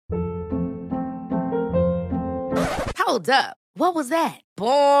Hold up. What was that?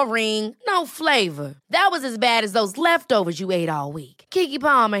 Boring. No flavor. That was as bad as those leftovers you ate all week. Keke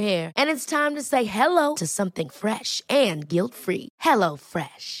Palmer here, and it's time to say hello to something fresh and guilt-free. Hello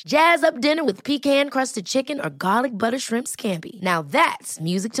Fresh. Jazz up dinner with pecan-crusted chicken or garlic butter shrimp scampi. Now that's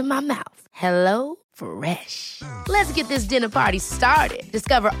music to my mouth. Hello Fresh. Let's get this dinner party started.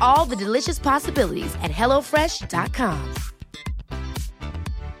 Discover all the delicious possibilities at hellofresh.com.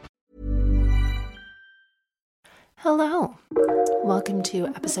 Hello. Welcome to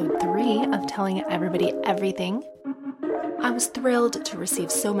episode 3 of Telling Everybody Everything. I was thrilled to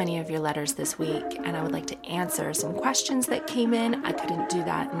receive so many of your letters this week, and I would like to answer some questions that came in. I couldn't do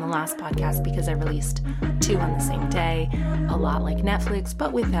that in the last podcast because I released 2 on the same day, a lot like Netflix,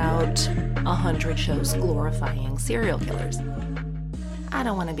 but without 100 shows glorifying serial killers. I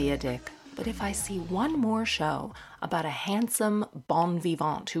don't want to be a dick, but if I see one more show about a handsome bon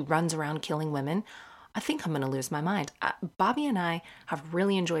vivant who runs around killing women, I think I'm going to lose my mind. Bobby and I have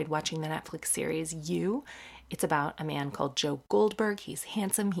really enjoyed watching the Netflix series You. It's about a man called Joe Goldberg. He's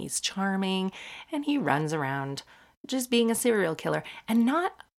handsome, he's charming, and he runs around just being a serial killer. And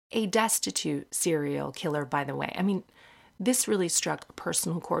not a destitute serial killer, by the way. I mean, this really struck a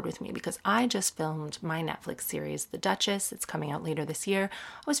personal chord with me because I just filmed my Netflix series, The Duchess. It's coming out later this year.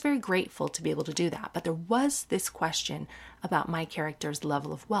 I was very grateful to be able to do that. But there was this question about my character's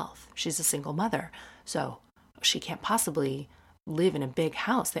level of wealth. She's a single mother, so she can't possibly live in a big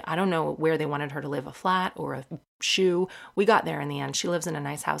house. I don't know where they wanted her to live, a flat or a shoe. We got there in the end. She lives in a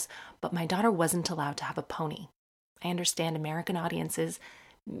nice house, but my daughter wasn't allowed to have a pony. I understand American audiences,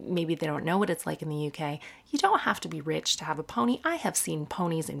 maybe they don't know what it's like in the UK. You don't have to be rich to have a pony. I have seen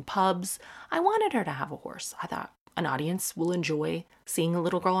ponies in pubs. I wanted her to have a horse. I thought an audience will enjoy seeing a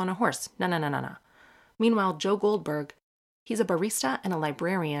little girl on a horse. No. Meanwhile, Joe Goldberg, he's a barista and a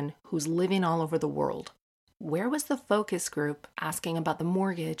librarian who's living all over the world. Where was the focus group asking about the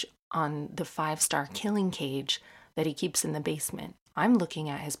mortgage on the 5-star killing cage that he keeps in the basement? I'm looking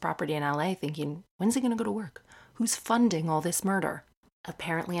at his property in LA thinking, when's he going to go to work? Who's funding all this murder?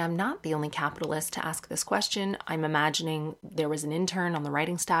 Apparently, I'm not the only capitalist to ask this question. I'm imagining there was an intern on the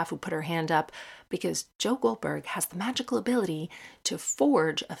writing staff who put her hand up because Joe Goldberg has the magical ability to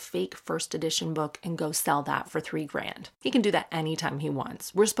forge a fake first edition book and go sell that for $3,000. He can do that anytime he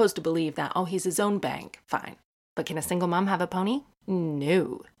wants. We're supposed to believe that, oh, he's his own bank. Fine. But can a single mom have a pony?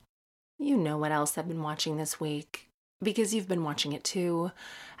 No. You know what else I've been watching this week? Because you've been watching it too.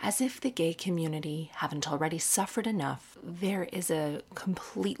 As if the gay community haven't already suffered enough, there is a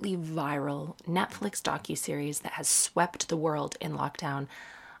completely viral Netflix docuseries that has swept the world in lockdown.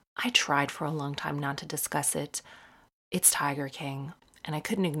 I tried for a long time not to discuss it. It's Tiger King, and I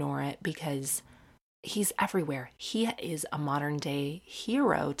couldn't ignore it because he's everywhere. He is a modern day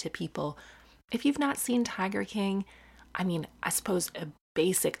hero to people. If you've not seen Tiger King, I mean, I suppose a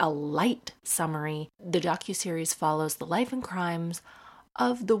light summary, the docuseries follows the life and crimes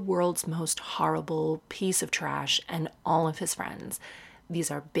of the world's most horrible piece of trash and all of his friends. These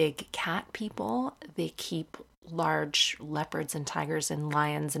are big cat people. They keep large leopards and tigers and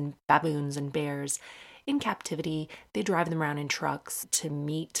lions and baboons and bears in captivity. They drive them around in trucks to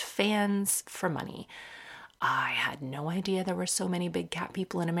meet fans for money. I had no idea there were so many big cat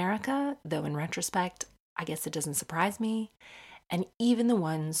people in America, though in retrospect, I guess it doesn't surprise me. And even the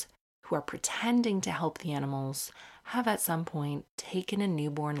ones who are pretending to help the animals have at some point taken a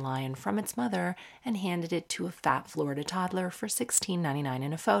newborn lion from its mother and handed it to a fat Florida toddler for $16.99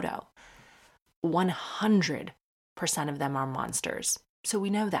 in a photo. 100% of them are monsters. So we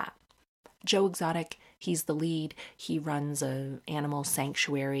know that. Joe Exotic, he's the lead. He runs an animal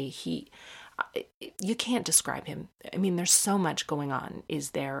sanctuary. You can't describe him. I mean, there's so much going on.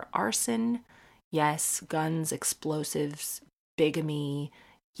 Is there arson? Yes. Guns, explosives, bigamy,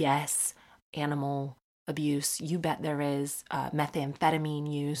 yes. Animal abuse, you bet there is.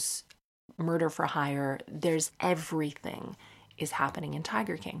 Methamphetamine use, murder for hire. There's everything is happening in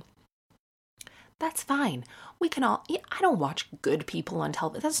Tiger King. That's fine. We can all, I don't watch good people on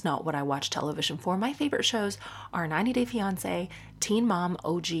television. That's not what I watch television for. My favorite shows are 90 Day Fiancé, Teen Mom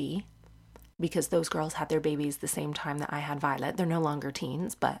OG, because those girls had their babies the same time that I had Violet. They're no longer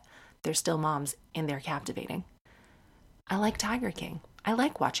teens, but they're still moms and they're captivating. I like Tiger King. I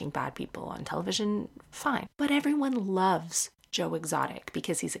like watching bad people on television, fine. But everyone loves Joe Exotic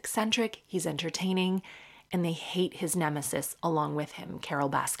because he's eccentric, he's entertaining, and they hate his nemesis along with him,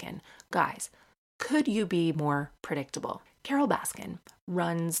 Carole Baskin. Guys, could you be more predictable? Carole Baskin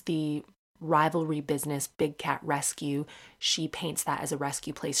runs the rivalry business Big Cat Rescue. She paints that as a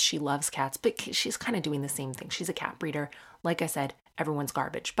rescue place. She loves cats, but she's kind of doing the same thing. She's a cat breeder. Like I said, everyone's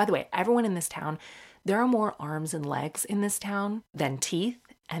garbage. By the way, everyone in this town, there are more arms and legs in this town than teeth,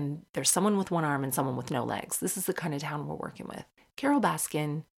 and there's someone with one arm and someone with no legs. This is the kind of town we're working with. Carole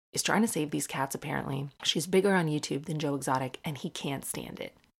Baskin is trying to save these cats, apparently. She's bigger on YouTube than Joe Exotic, and he can't stand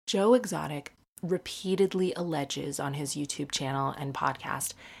it. Joe Exotic repeatedly alleges on his YouTube channel and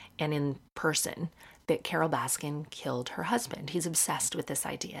podcast and in person that Carole Baskin killed her husband. He's obsessed with this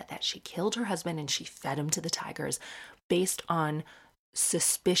idea that she killed her husband and she fed him to the tigers based on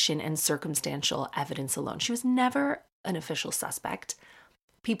suspicion and circumstantial evidence alone. She was never an official suspect.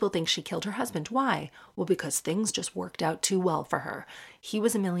 People think she killed her husband. Why? Well, because things just worked out too well for her. He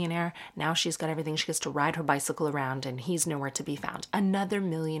was a millionaire. Now she's got everything. She gets to ride her bicycle around and he's nowhere to be found. Another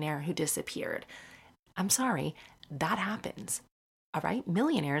millionaire who disappeared. I'm sorry, that happens. All right?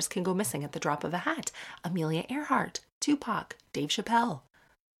 Millionaires can go missing at the drop of a hat. Amelia Earhart, Tupac, Dave Chappelle.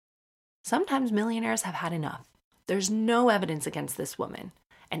 Sometimes millionaires have had enough. There's no evidence against this woman,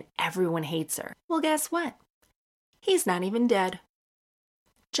 and everyone hates her. Well, guess what? He's not even dead.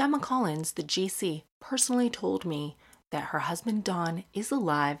 Gemma Collins, the GC, personally told me that her husband Don is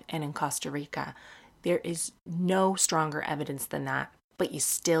alive and in Costa Rica. There is no stronger evidence than that, but you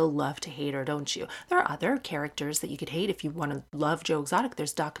still love to hate her, don't you? There are other characters that you could hate if you want to love Joe Exotic.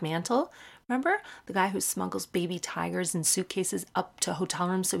 There's Doc Mantle, remember? The guy who smuggles baby tigers in suitcases up to hotel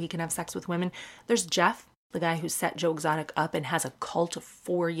rooms so he can have sex with women. There's Jeff, the guy who set Joe Exotic up and has a cult of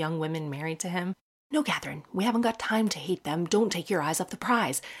 4 young women married to him. No, Catherine, we haven't got time to hate them. Don't take your eyes off the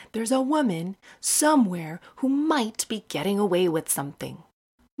prize. There's a woman somewhere who might be getting away with something.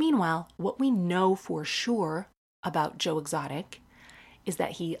 Meanwhile, what we know for sure about Joe Exotic is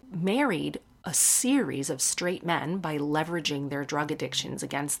that he married a series of straight men by leveraging their drug addictions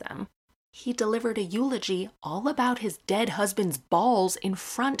against them. He delivered a eulogy all about his dead husband's balls in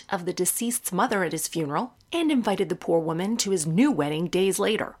front of the deceased's mother at his funeral and invited the poor woman to his new wedding days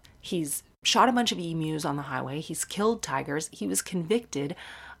later. He's shot a bunch of emus on the highway. He's killed tigers. He was convicted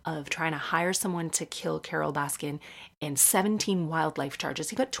of trying to hire someone to kill Carole Baskin and 17 wildlife charges.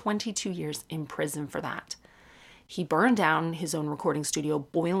 He got 22 years in prison for that. He burned down his own recording studio,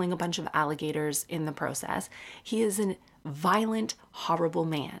 boiling a bunch of alligators in the process. He is a violent, horrible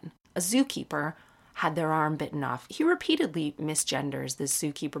man. A zookeeper had their arm bitten off. He repeatedly misgenders this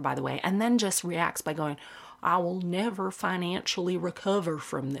zookeeper, by the way, and then just reacts by going, "I will never financially recover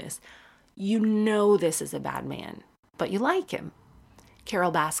from this." You know this is a bad man, but you like him.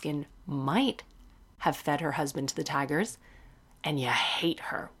 Carole Baskin might have fed her husband to the tigers, and you hate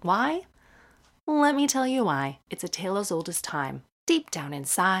her. Why? Let me tell you why. It's a tale as old as time. Deep down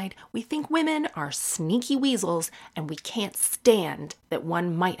inside, we think women are sneaky weasels, and we can't stand that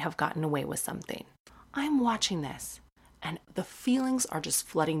one might have gotten away with something. I'm watching this, and the feelings are just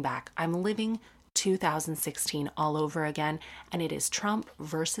flooding back. I'm living 2016 all over again, and it is Trump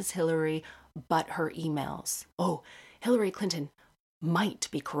versus Hillary, but her emails. Oh, Hillary Clinton might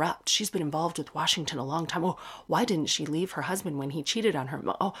be corrupt. She's been involved with Washington a long time. Oh, why didn't she leave her husband when he cheated on her?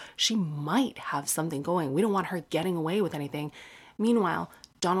 Oh, she might have something going. We don't want her getting away with anything. Meanwhile,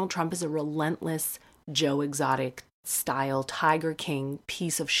 Donald Trump is a relentless Joe Exotic style Tiger King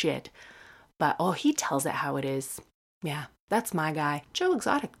piece of shit. But, oh, he tells it how it is. Yeah, that's my guy. Joe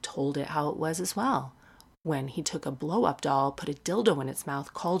Exotic told it how it was as well. When he took a blow-up doll, put a dildo in its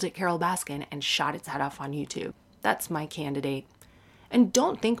mouth, called it Carole Baskin, and shot its head off on YouTube. That's my candidate. And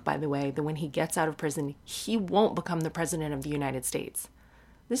don't think, by the way, that when he gets out of prison, he won't become the president of the United States.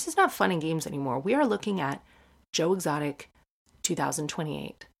 This is not fun and games anymore. We are looking at Joe Exotic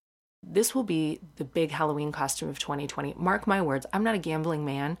 2028. This will be the big Halloween costume of 2020. Mark my words, I'm not a gambling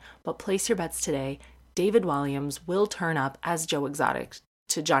man, but place your bets today. David Walliams will turn up as Joe Exotic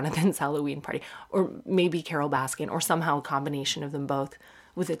to Jonathan's Halloween party, or maybe Carole Baskin, or somehow a combination of them both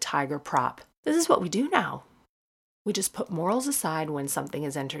with a tiger prop. This is what we do now. We just put morals aside when something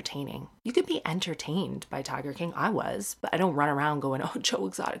is entertaining. You could be entertained by Tiger King. I was, but I don't run around going, "Oh, Joe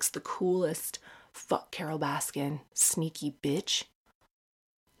Exotic's the coolest. Fuck Carole Baskin, sneaky bitch."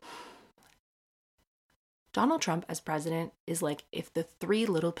 Donald Trump as president is like if the 3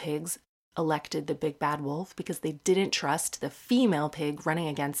 little pigs elected the big bad wolf because they didn't trust the female pig running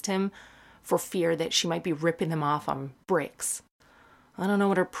against him for fear that she might be ripping them off on bricks. I don't know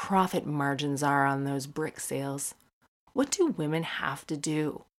what her profit margins are on those brick sales. What do women have to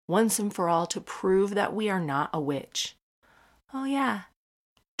do once and for all to prove that we are not a witch? Oh yeah,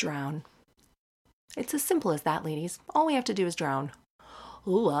 drown. It's as simple as that, ladies. All we have to do is drown.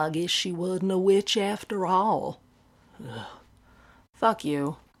 Oh, I guess she wasn't a witch after all. Ugh. Fuck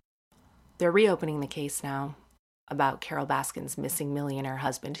you. They're reopening the case now. about Carole Baskin's missing millionaire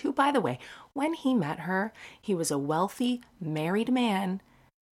husband, who, by the way, when he met her, he was a wealthy, married man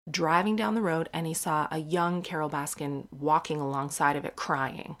driving down the road, and he saw a young Carole Baskin walking alongside of it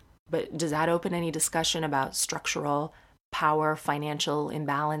crying. But does that open any discussion about structural power, financial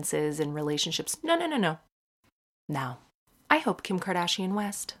imbalances in relationships? No. Now, I hope Kim Kardashian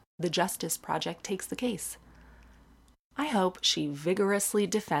West, the Justice Project, takes the case. I hope she vigorously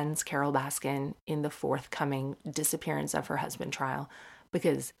defends Carole Baskin in the forthcoming disappearance of her husband trial,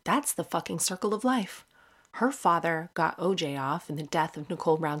 because that's the fucking circle of life. Her father got OJ off in the death of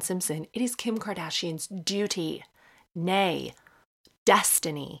Nicole Brown Simpson. It is Kim Kardashian's duty, nay,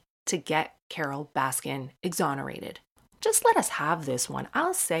 destiny, to get Carole Baskin exonerated. Just let us have this one.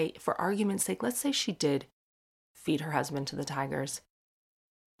 I'll say, for argument's sake, let's say she did feed her husband to the tigers.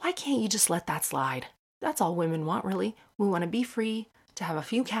 Why can't you just let that slide? That's all women want, really. We want to be free, to have a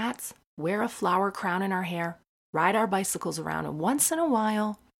few cats, wear a flower crown in our hair, ride our bicycles around, and once in a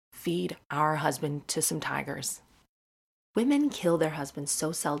while, feed our husband to some tigers. Women kill their husbands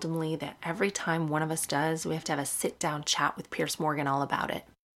so seldomly that every time one of us does, we have to have a sit-down chat with Piers Morgan all about it.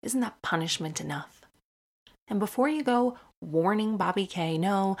 Isn't that punishment enough? And before you go warning Bobby K,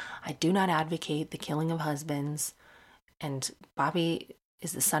 no, I do not advocate the killing of husbands. And Bobby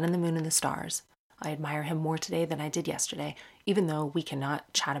is the sun and the moon and the stars. I admire him more today than I did yesterday, even though we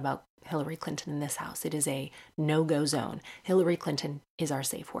cannot chat about Hillary Clinton in this house. It is a no-go zone. Hillary Clinton is our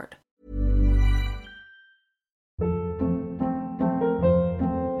safe word.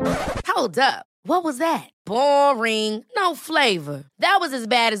 Hold up. What was that? Boring. No flavor. That was as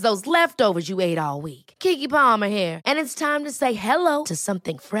bad as those leftovers you ate all week. Keke Palmer here, and it's time to say hello to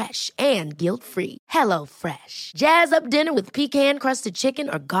something fresh and guilt-free. Hello Fresh. Jazz up dinner with pecan-crusted chicken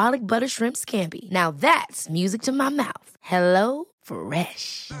or garlic butter shrimp scampi. Now that's music to my mouth. Hello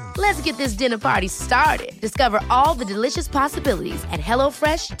Fresh. Let's get this dinner party started. Discover all the delicious possibilities at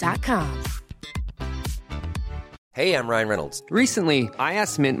HelloFresh.com. Hey, I'm Ryan Reynolds. Recently, I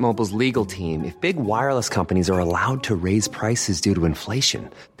asked Mint Mobile's legal team if big wireless companies are allowed to raise prices due to inflation.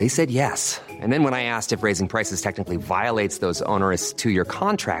 They said yes. And then when I asked if raising prices technically violates those onerous two-year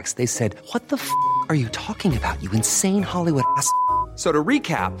contracts, they said, what the f*** are you talking about, you insane Hollywood ass f- So to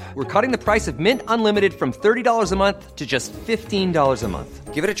recap, we're cutting the price of Mint Unlimited from $30 a month to just $15 a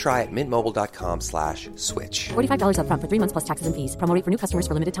month. Give it a try at mintmobile.com/switch. $45 up front for 3 months plus taxes and fees. Promo rate for new customers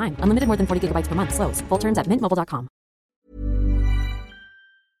for limited time. Unlimited more than 40 gigabytes per month. Slows full terms at mintmobile.com.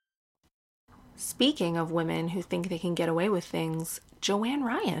 Speaking of women who think they can get away with things, Joanne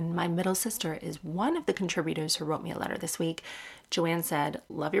Ryan, my middle sister, is one of the contributors who wrote me a letter this week. Joanne said,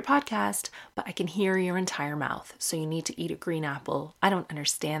 love your podcast, but I can hear your entire mouth, so you need to eat a green apple. I don't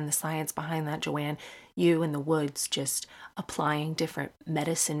understand the science behind that, Joanne. You in the woods just applying different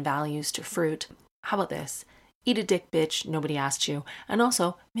medicine values to fruit. How about this? Eat a dick, bitch. Nobody asked you. And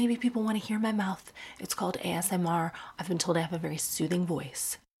also, maybe people want to hear my mouth. It's called ASMR. I've been told I have a very soothing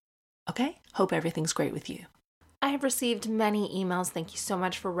voice. Okay? Hope everything's great with you. I have received many emails. Thank you so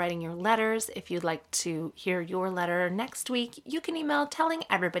much for writing your letters. If you'd like to hear your letter next week, you can email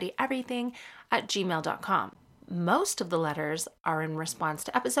tellingeverybodyeverything@gmail.com. Most of the letters are in response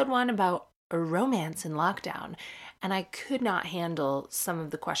to episode 1 about a romance in lockdown, and I could not handle some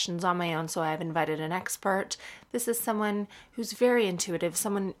of the questions on my own, so I've invited an expert. This is someone who's very intuitive,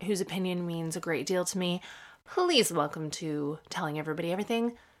 someone whose opinion means a great deal to me. Please welcome to Telling Everybody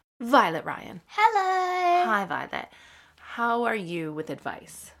Everything, Violet Ryan. Hello. Hi, Violet. How are you with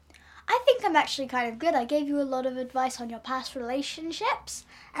advice? I think I'm actually kind of good. I gave you a lot of advice on your past relationships,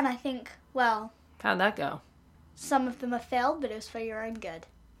 and I think, well... How'd that go? Some of them have failed, but it was for your own good.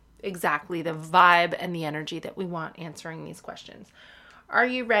 Exactly, the vibe and the energy that we want answering these questions. Are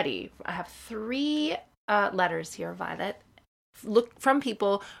you ready? I have 3 letters here, Violet, from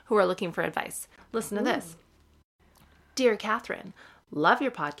people who are looking for advice. Listen to this. Dear Catherine, love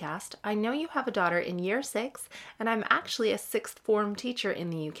your podcast. I know you have a daughter in year 6, and I'm actually a 6th form teacher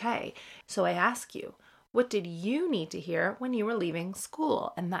in the UK. So I ask you, what did you need to hear when you were leaving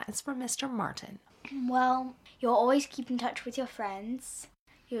school? And that is from Mr. Martin. Well, you'll always keep in touch with your friends.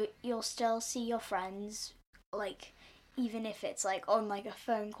 You'll still see your friends, like, even if it's, like, on, like, a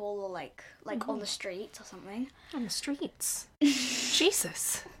phone call or, like on the streets or something. On the streets?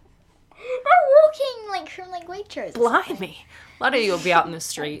 Jesus. They're walking, like, from, like, Waitrose. Blimey. A lot of you will be out in the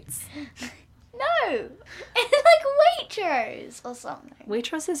streets. No. It's like Waitrose or something.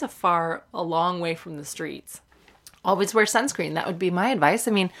 Waitrose is a long way from the streets. Always wear sunscreen. That would be my advice.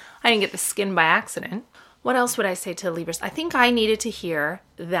 I mean, I didn't get the skin by accident. What else would I say to Libras? I think I needed to hear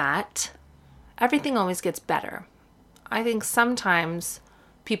that everything always gets better. I think sometimes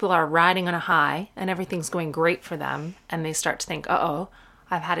people are riding on a high and everything's going great for them, and they start to think, uh-oh,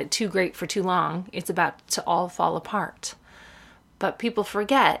 I've had it too great for too long. It's about to all fall apart. But people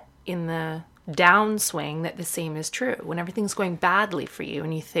forget in the downswing that the same is true. When everything's going badly for you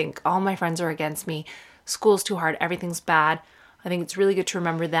and you think, all my friends are against me, school's too hard, everything's bad, I think it's really good to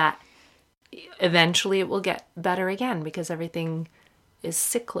remember that eventually it will get better again because everything is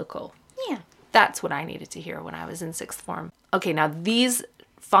cyclical. Yeah. That's what I needed to hear when I was in sixth form. Okay, now these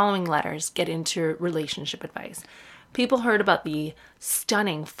following letters get into relationship advice. People heard about the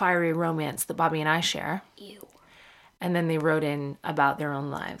stunning, fiery romance that Bobby and I share. Ew. And then they wrote in about their own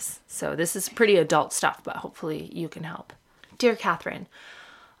lives. So this is pretty adult stuff, but hopefully you can help. Dear Catherine,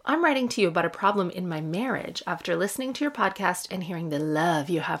 I'm writing to you about a problem in my marriage after listening to your podcast and hearing the love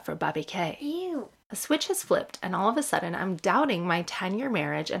you have for Bobby K. Ew. A switch has flipped, and all of a sudden I'm doubting my 10-year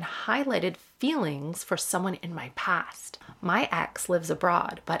marriage and highlighted feelings for someone in my past. My ex lives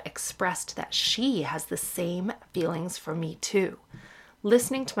abroad, but expressed that she has the same feelings for me too.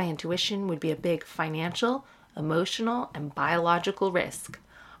 Listening to my intuition would be a big financial, emotional, and biological risk.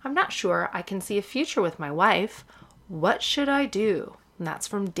 I'm not sure I can see a future with my wife. What should I do? And that's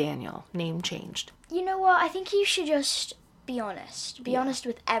from Daniel, name changed. You know what? I think you should just be honest. Be honest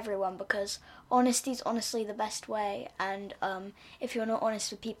with everyone, because honesty is honestly the best way. And if you're not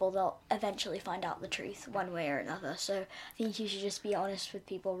honest with people, they'll eventually find out the truth one way or another. So I think you should just be honest with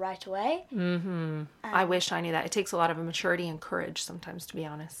people right away. I wish I knew that. It takes a lot of maturity and courage sometimes to be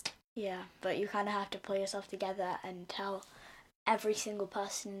honest. Yeah, but you kind of have to pull yourself together and tell every single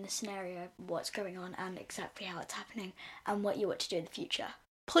person in the scenario what's going on and exactly how it's happening and what you want to do in the future.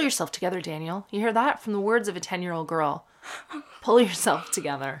 Pull yourself together, Daniel. You hear that from the words of a 10-year-old girl. Pull yourself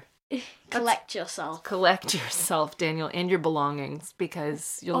together. Collect yourself. Collect yourself, Daniel, and your belongings,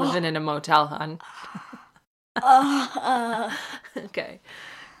 because you're living in a motel, hon. Okay.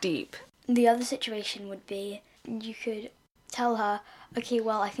 Deep. The other situation would be you could tell her, okay,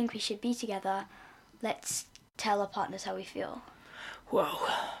 well, I think we should be together. Let's tell our partners how we feel. Whoa.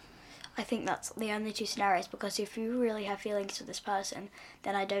 I think that's the only two scenarios, because if you really have feelings for this person,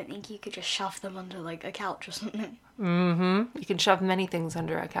 then I don't think you could just shove them under, like, a couch or something. You can shove many things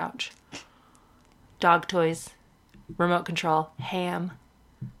under a couch. Dog toys, remote control, ham.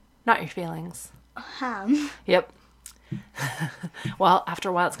 Not your feelings. Ham? Yep. Well, after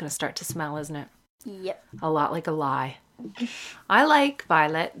a while, it's going to start to smell, isn't it? Yep. A lot like a lie. I like,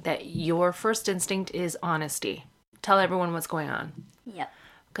 Violet, that your first instinct is honesty. Tell everyone what's going on. Yep.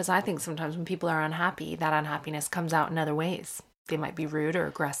 Because I think sometimes when people are unhappy, that unhappiness comes out in other ways. They might be rude or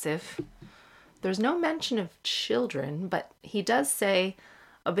aggressive. There's no mention of children, but he does say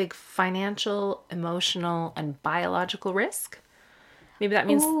a big financial, emotional, and biological risk. Maybe that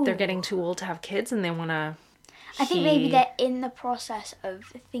means they're getting too old to have kids and they want to... I think maybe they're in the process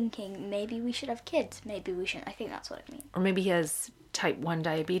of thinking, maybe we should have kids, maybe we shouldn't. I think that's what it means. Or maybe he has type 1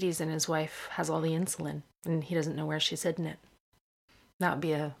 diabetes and his wife has all the insulin and he doesn't know where she's hidden it. That would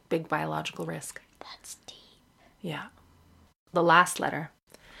be a big biological risk. That's deep. Yeah. The last letter.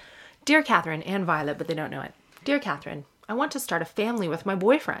 Dear Catherine and Violet, but they don't know it. Dear Catherine, I want to start a family with my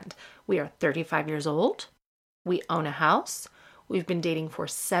boyfriend. We are 35 years old. We own a house. We've been dating for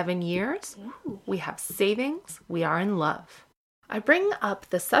 7 years. We have savings. We are in love. I bring up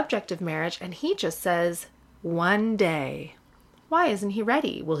the subject of marriage and he just says, one day. Why isn't he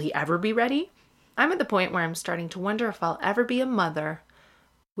ready? Will he ever be ready? I'm at the point where I'm starting to wonder if I'll ever be a mother.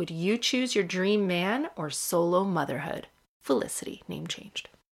 Would you choose your dream man or solo motherhood? Felicity, name changed.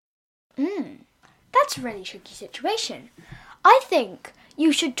 That's a really tricky situation. I think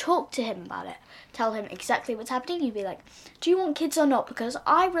you should talk to him about it. Tell him exactly what's happening. You'd be like, do you want kids or not? Because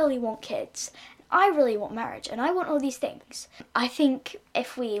I really want kids. I really want marriage. And I want all these things. I think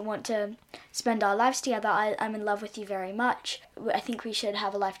if we want to spend our lives together, I'm in love with you very much. I think we should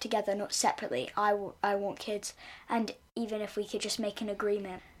have a life together, not separately. I want kids. And even if we could just make an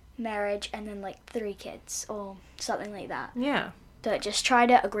agreement, marriage and then like 3 kids or something like that. Yeah. But just try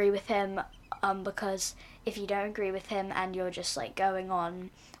to agree with him, because if you don't agree with him and you're just like going on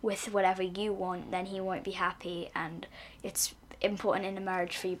with whatever you want, then he won't be happy, and it's important in a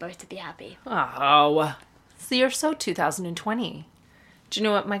marriage for you both to be happy. Oh, so you're so 2020. Do you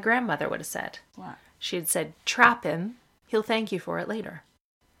know what my grandmother would have said? What? She had said, trap him, he'll thank you for it later.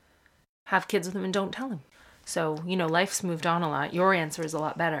 Have kids with him and don't tell him. So, you know, life's moved on a lot. Your answer is a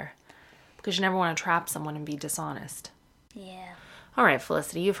lot better, because you never want to trap someone and be dishonest. Yeah. All right,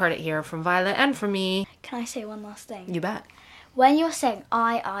 Felicity, you've heard it here from Violet and from me. Can I say one last thing? You bet. When you're saying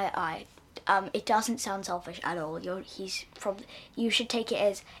I, it doesn't sound selfish at all. You should take it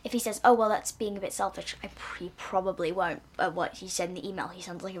as, if he says, oh, well, that's being a bit selfish, he probably won't. What he said in the email, he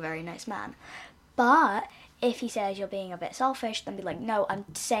sounds like a very nice man. But if he says you're being a bit selfish, then be like, no, I'm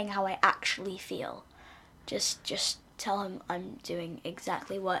saying how I actually feel. Just tell him I'm doing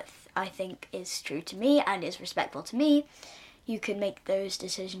exactly what I think is true to me and is respectful to me. You can make those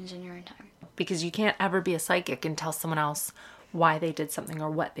decisions in your own time. Because you can't ever be a psychic and tell someone else why they did something or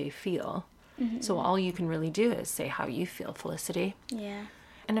what they feel. Mm-hmm. So all you can really do is say how you feel, Felicity. Yeah.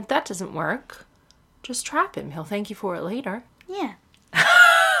 And if that doesn't work, just trap him. He'll thank you for it later. Yeah.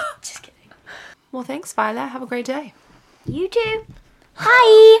 Just kidding. Well, thanks, Violet. Have a great day. You too.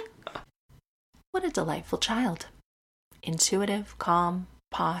 Bye. What a delightful child. Intuitive, calm,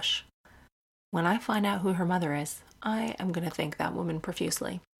 posh. When I find out who her mother is, I am going to thank that woman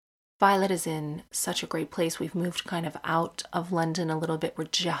profusely. Violet is in such a great place. We've moved kind of out of London a little bit. We're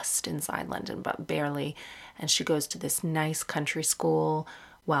just inside London, but barely. And she goes to this nice country school.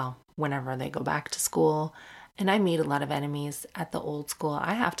 Well, whenever they go back to school. And I meet a lot of enemies at the old school.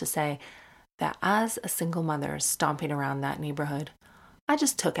 I have to say that as a single mother stomping around that neighborhood, I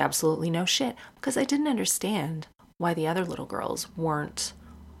just took absolutely no shit because I didn't understand why the other little girls weren't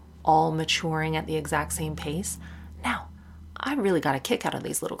all maturing at the exact same pace. Now, I really got a kick out of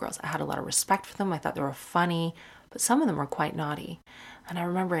these little girls. I had a lot of respect for them. I thought they were funny, but some of them were quite naughty. And I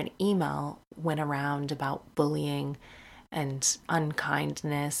remember an email went around about bullying and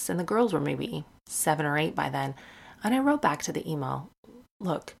unkindness, and the girls were maybe 7 or 8 by then. And I wrote back to the email,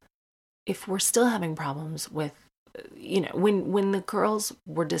 look, if we're still having problems with, when the girls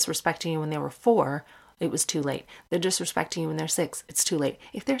were disrespecting you when they were 4, it was too late. They're disrespecting you when they're 6, it's too late.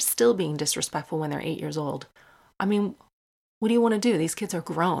 If they're still being disrespectful when they're 8 years old, I mean, what do you want to do? These kids are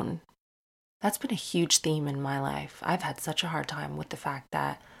grown. That's been a huge theme in my life. I've had such a hard time with the fact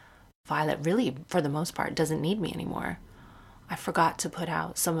that Violet really, for the most part, doesn't need me anymore. I forgot to put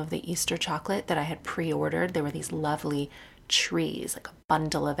out some of the Easter chocolate that I had pre-ordered. There were these lovely trees, like a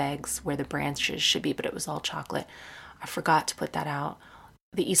bundle of eggs where the branches should be, but it was all chocolate. I forgot to put that out.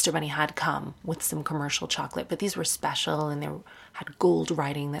 The Easter Bunny had come with some commercial chocolate, but these were special and they had gold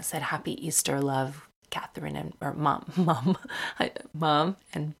writing that said Happy Easter, love, Catherine and Mom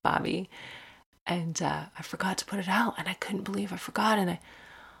and Bobby. And I forgot to put it out, and I couldn't believe I forgot, and I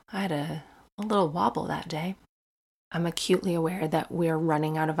had a little wobble that day. I'm acutely aware that we're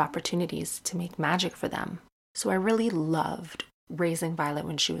running out of opportunities to make magic for them. So I really loved raising Violet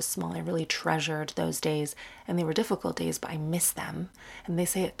when she was small. I really treasured those days, and they were difficult days, but I miss them. And they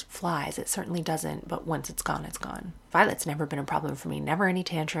say it flies. It certainly doesn't, but once it's gone, it's gone. Violet's never been a problem for me. Never any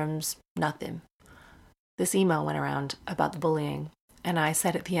tantrums, nothing. This email went around about the bullying, and I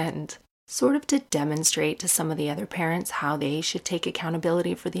said at the end, sort of to demonstrate to some of the other parents how they should take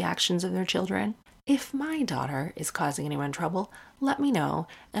accountability for the actions of their children. If my daughter is causing anyone trouble, let me know,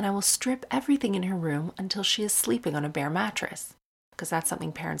 and I will strip everything in her room until she is sleeping on a bare mattress. Because that's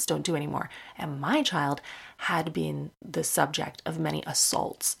something parents don't do anymore. And my child had been the subject of many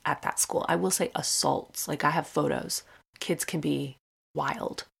assaults at that school. I will say assaults. Like, I have photos. Kids can be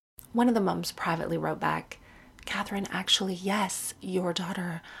wild. One of the moms privately wrote back, Catherine, actually, yes, your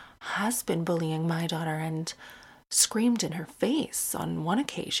daughter has been bullying my daughter and screamed in her face on one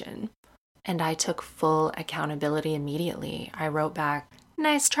occasion. And I took full accountability immediately. I wrote back,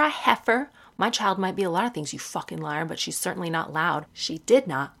 nice try, heifer. My child might be a lot of things, you fucking liar, but she's certainly not loud. She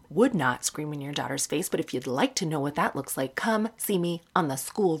would not scream in your daughter's face, but if you'd like to know what that looks like, come see me on the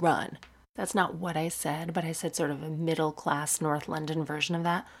school run. That's not what I said, but I said sort of a middle-class North London version of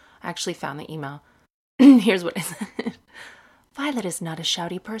that. I actually found the email. Here's what I said. Violet is not a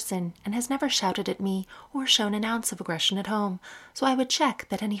shouty person and has never shouted at me or shown an ounce of aggression at home, so I would check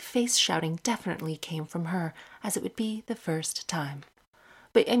that any face shouting definitely came from her, as it would be the first time.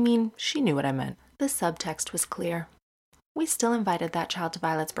 But I mean, she knew what I meant. The subtext was clear. We still invited that child to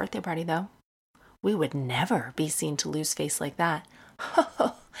Violet's birthday party, though. We would never be seen to lose face like that.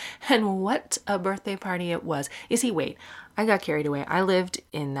 And what a birthday party it was. You see, wait, I got carried away. I lived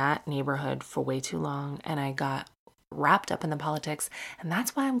in that neighborhood for way too long, and I got wrapped up in the politics, and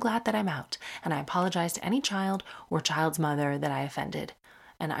that's why I'm glad that I'm out. And I apologize to any child or child's mother that I offended.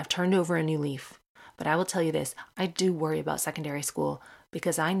 And I've turned over a new leaf. But I will tell you this, I do worry about secondary school,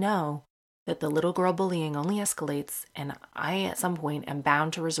 because I know that the little girl bullying only escalates, and I at some point am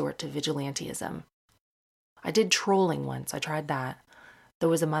bound to resort to vigilantism. I did trolling once. I tried that. There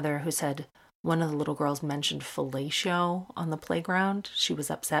was a mother who said one of the little girls mentioned fellatio on the playground. She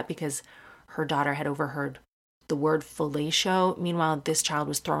was upset because her daughter had overheard the word fellatio. Meanwhile, this child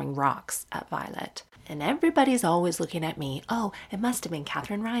was throwing rocks at Violet. And everybody's always looking at me. Oh, it must have been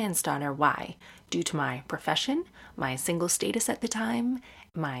Catherine Ryan's daughter. Why? Due to my profession, my single status at the time,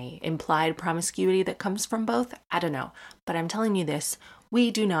 my implied promiscuity that comes from both? I don't know. But I'm telling you this, we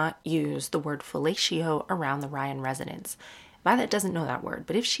do not use the word fellatio around the Ryan residence. Violet doesn't know that word,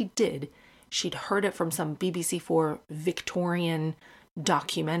 but if she did, she'd heard it from some BBC4 Victorian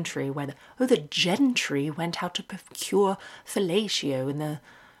documentary where the gentry went out to procure fellatio in the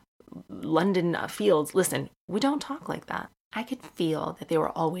London fields. Listen, we don't talk like that. I could feel that they were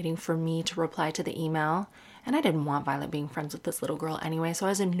all waiting for me to reply to the email, and I didn't want Violet being friends with this little girl anyway, so I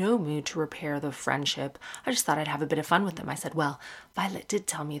was in no mood to repair the friendship. I just thought I'd have a bit of fun with them. I said, well, Violet did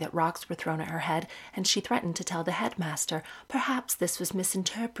tell me that rocks were thrown at her head, and she threatened to tell the headmaster. Perhaps this was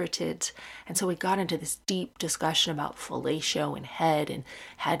misinterpreted. And so we got into this deep discussion about fellatio and head and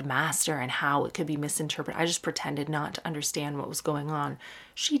headmaster and how it could be misinterpreted. I just pretended not to understand what was going on.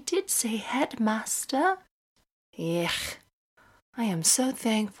 She did say headmaster. Yuck. I am so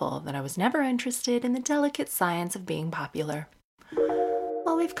thankful that I was never interested in the delicate science of being popular.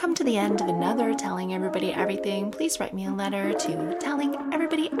 Well, we've come to the end of another Telling Everybody Everything. Please write me a letter to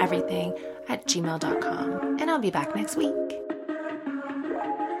tellingeverybodyeverything@gmail.com, and I'll be back next week.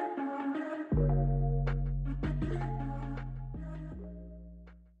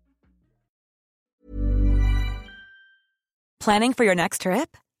 Planning for your next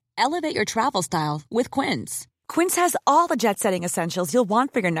trip? Elevate your travel style with Quince. Quince has all the jet-setting essentials you'll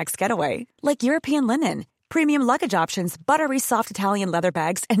want for your next getaway, like European linen, premium luggage options, buttery soft Italian leather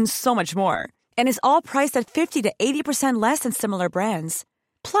bags, and so much more. And is all priced at 50 to 80% less than similar brands.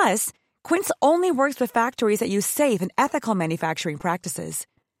 Plus, Quince only works with factories that use safe and ethical manufacturing practices.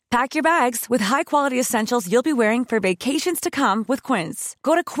 Pack your bags with high-quality essentials you'll be wearing for vacations to come with Quince.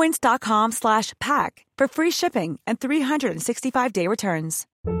 Go to quince.com/pack for free shipping and 365-day returns.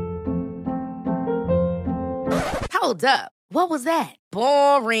 Hold up. What was that?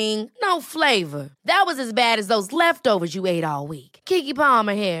 Boring. No flavor. That was as bad as those leftovers you ate all week. Keke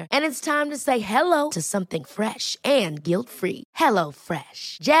Palmer here, and it's time to say hello to something fresh and guilt-free.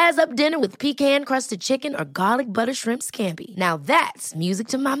 HelloFresh. Jazz up dinner with pecan-crusted chicken or garlic butter shrimp scampi. Now that's music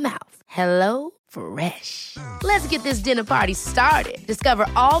to my mouth. HelloFresh. Let's get this dinner party started. Discover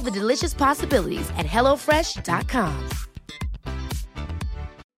all the delicious possibilities at HelloFresh.com.